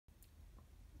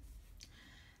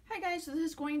Hi guys, so this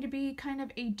is going to be kind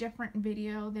of a different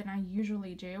video than I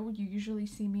usually do. You usually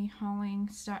see me hauling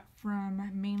stuff from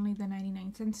mainly the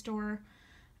 99-cent store,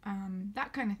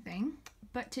 that kind of thing.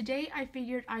 But today I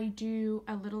figured I'd do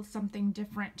a little something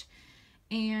different.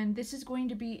 And this is going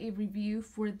to be a review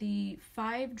for the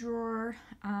 5-drawer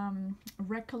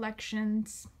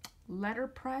Recollections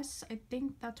Letterpress. I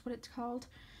think that's what it's called.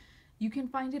 You can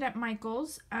find it at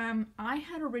Michael's. I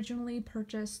had originally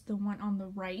purchased the one on the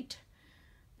right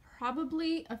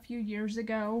probably a few years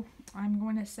ago. I'm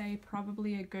going to say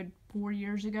probably a good 4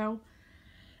 years ago.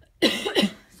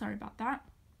 Sorry about that.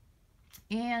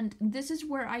 And this is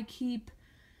where I keep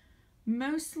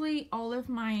mostly all of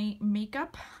my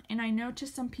makeup. And I know to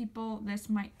some people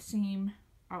this might seem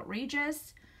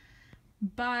outrageous,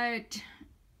 but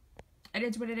it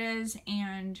is what it is,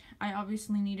 and I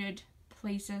obviously needed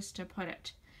places to put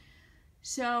it.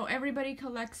 So everybody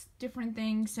collects different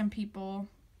things. Some people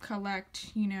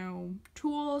collect,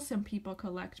 tools, some people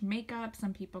collect makeup,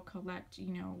 some people collect,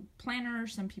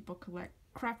 planners, some people collect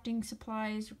crafting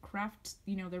supplies,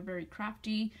 they're very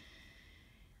crafty.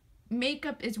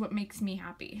 Makeup is what makes me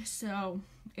happy, so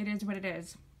it is what it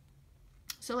is.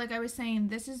 So like I was saying,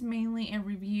 this is mainly a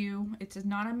review. It's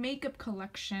not a makeup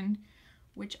collection,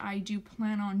 which I do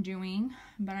plan on doing,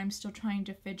 but I'm still trying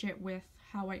to fidget with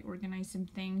how I organize some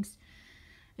things.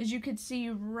 As you can see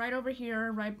right over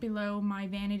here, right below my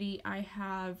vanity, I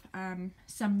have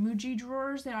some Muji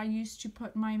drawers that I used to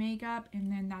put my makeup,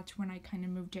 and then that's when I kind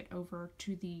of moved it over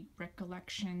to the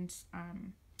Recollections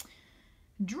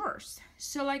drawers.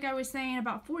 So like I was saying,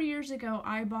 about 4 years ago,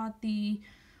 I bought the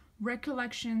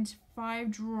Recollections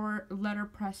 5-drawer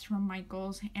letterpress from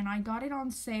Michael's, and I got it on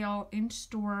sale in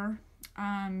store.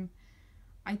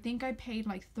 I think I paid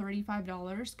like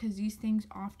 $35 because these things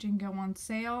often go on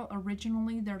sale.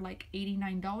 Originally, they're like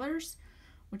 $89,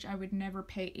 which I would never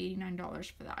pay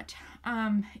 $89 for that.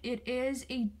 It is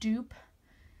a dupe,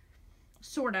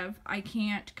 sort of. I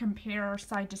can't compare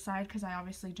side to side because I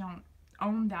obviously don't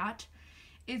own that.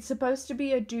 It's supposed to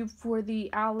be a dupe for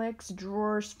the Alex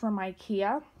drawers from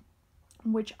IKEA,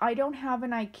 which I don't have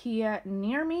an IKEA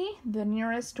near me. The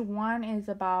nearest one is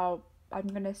about, I'm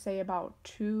going to say about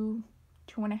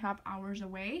 2.5 hours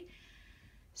away.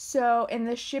 So, and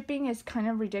the shipping is kind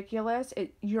of ridiculous.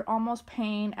 You're almost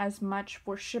paying as much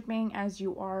for shipping as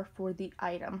you are for the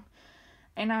item.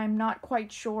 And I'm not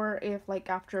quite sure if like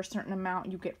after a certain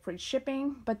amount you get free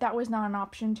shipping, but that was not an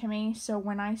option to me. So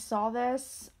when I saw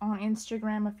this on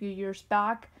Instagram a few years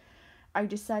back, I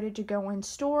decided to go in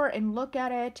store and look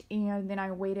at it, and then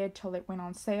I waited till it went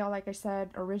on sale. Like I said,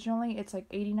 originally it's like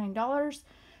 $89.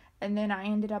 And then I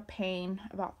ended up paying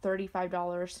about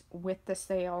 $35 with the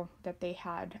sale that they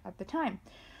had at the time.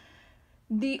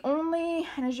 And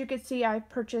as you can see, I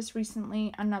purchased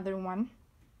recently another one.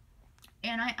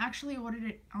 And I actually ordered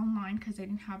it online because they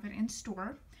didn't have it in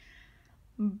store.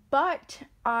 But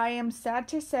I am sad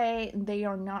to say they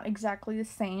are not exactly the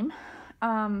same.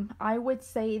 I would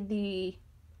say the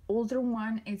older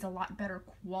one is a lot better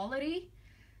quality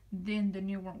than the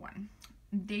newer one.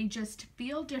 They just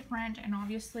feel different, and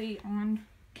obviously on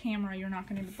camera you're not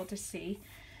going to be able to see.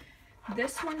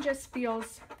 This one just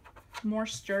feels more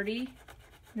sturdy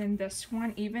than this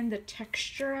one. Even the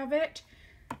texture of it,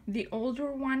 the older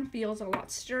one feels a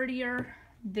lot sturdier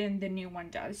than the new one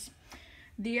does.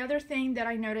 The other thing that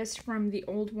I noticed from the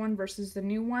old one versus the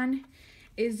new one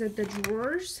is that the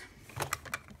drawers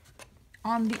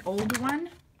on the old one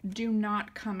do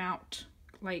not come out.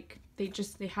 Like they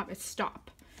have a stop.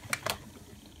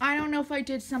 I don't know if I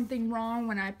did something wrong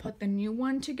when I put the new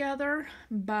one together,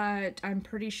 but I'm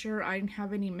pretty sure I didn't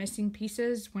have any missing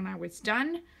pieces when I was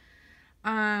done.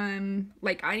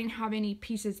 Like I didn't have any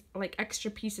pieces, like extra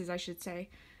pieces I should say.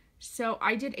 So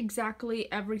I did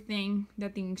exactly everything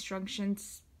that the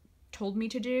instructions told me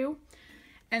to do.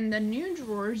 And the new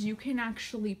drawers, you can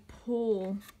actually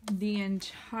pull the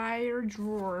entire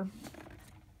drawer,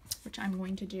 which I'm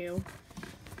going to do.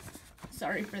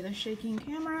 Sorry for the shaking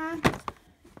camera.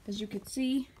 As you can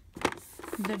see,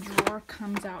 the drawer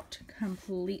comes out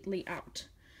completely out.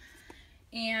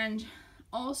 And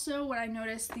also what I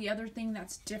noticed, the other thing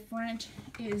that's different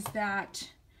is that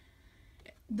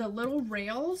the little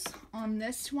rails on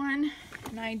this one,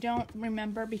 and I don't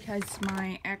remember because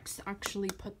my ex actually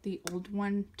put the old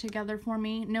one together for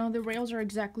me. No, the rails are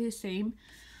exactly the same.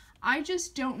 I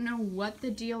just don't know what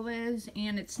the deal is,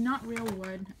 and it's not real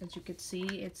wood, as you can see.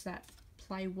 It's that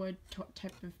plywood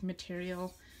type of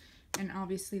material. And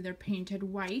obviously they're painted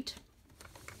white.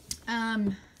 I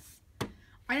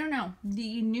don't know.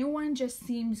 The new one just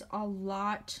seems a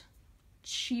lot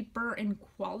cheaper in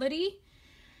quality.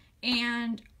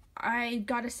 And I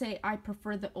gotta say I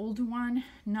prefer the old one,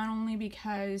 not only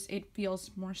because it feels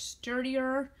more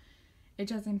sturdier, it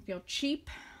doesn't feel cheap.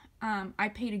 I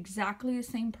paid exactly the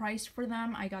same price for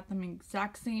them. I got them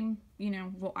exact same,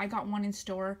 well, I got one in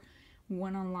store,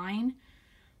 one online,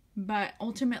 but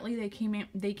ultimately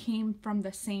they came from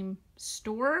the same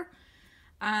store.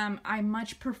 I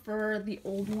much prefer the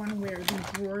old one where the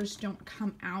drawers don't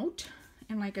come out.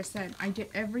 And like I said, I did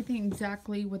everything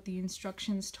exactly what the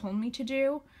instructions told me to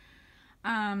do.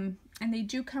 And they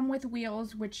do come with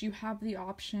wheels, which you have the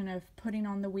option of putting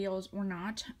on the wheels or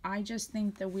not. I just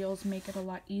think the wheels make it a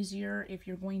lot easier if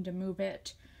you're going to move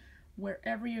it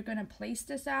wherever you're going to place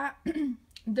this at.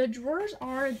 The drawers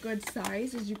are a good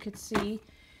size, as you could see.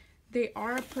 They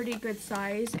are a pretty good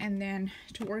size, and then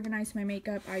to organize my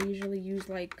makeup, I usually use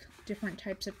like different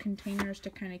types of containers to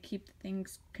kind of keep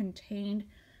things contained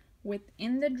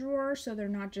within the drawer so they're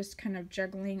not just kind of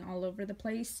juggling all over the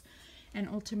place and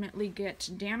ultimately get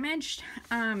damaged.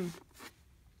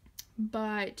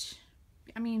 But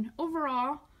I mean,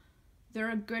 overall,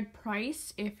 they're a good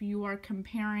price if you are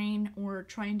comparing or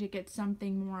trying to get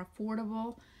something more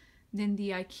affordable than the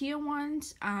IKEA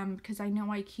ones, because I know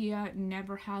IKEA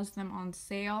never has them on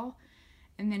sale.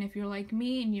 And then if you're like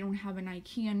me and you don't have an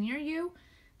IKEA near you,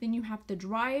 then you have to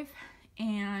drive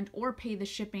or pay the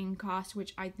shipping cost,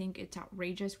 which I think it's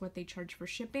outrageous what they charge for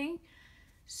shipping.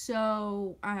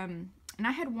 So and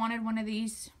I had wanted one of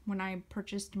these when I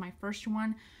purchased my first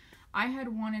one. I had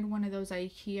wanted one of those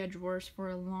IKEA drawers for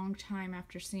a long time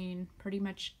after seeing pretty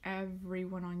much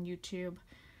everyone on YouTube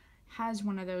has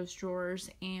one of those drawers,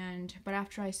 but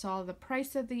after I saw the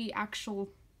price of the actual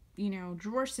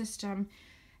drawer system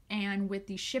and with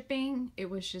the shipping, it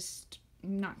was just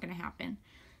not gonna happen.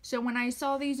 So when I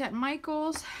saw these at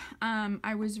Michael's,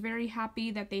 I was very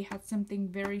happy that they had something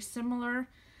very similar.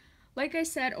 Like I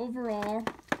said, overall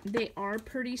they are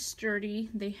pretty sturdy.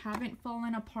 They haven't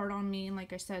fallen apart on me. And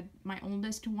like I said, my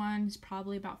oldest one is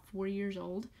probably about 4 years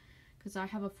old, because I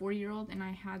have a 4-year-old, and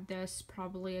I had this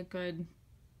probably a good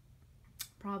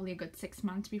 6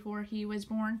 months before he was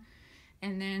born.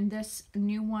 And then this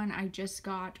new one I just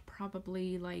got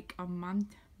probably like a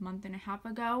month and a half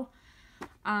ago.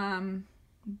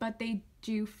 But they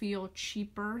do feel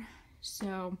cheaper.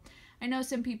 So I know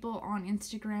some people on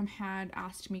Instagram had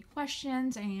asked me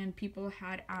questions, and people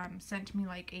had sent me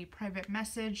like a private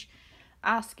message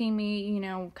asking me,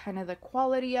 kind of the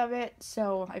quality of it.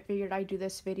 So I figured I'd do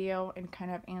this video and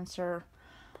kind of answer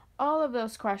all of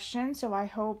those questions. So I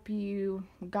hope you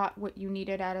got what you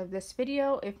needed out of this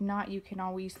video. If not, you can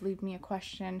always leave me a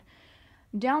question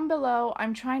down below.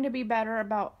 I'm trying to be better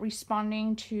about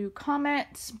responding to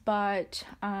comments, but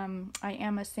I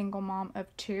am a single mom of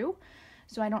 2,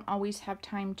 so I don't always have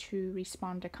time to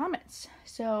respond to comments.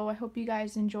 So I hope you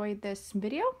guys enjoyed this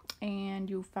video and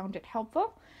you found it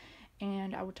helpful,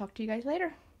 and I will talk to you guys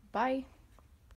later. Bye.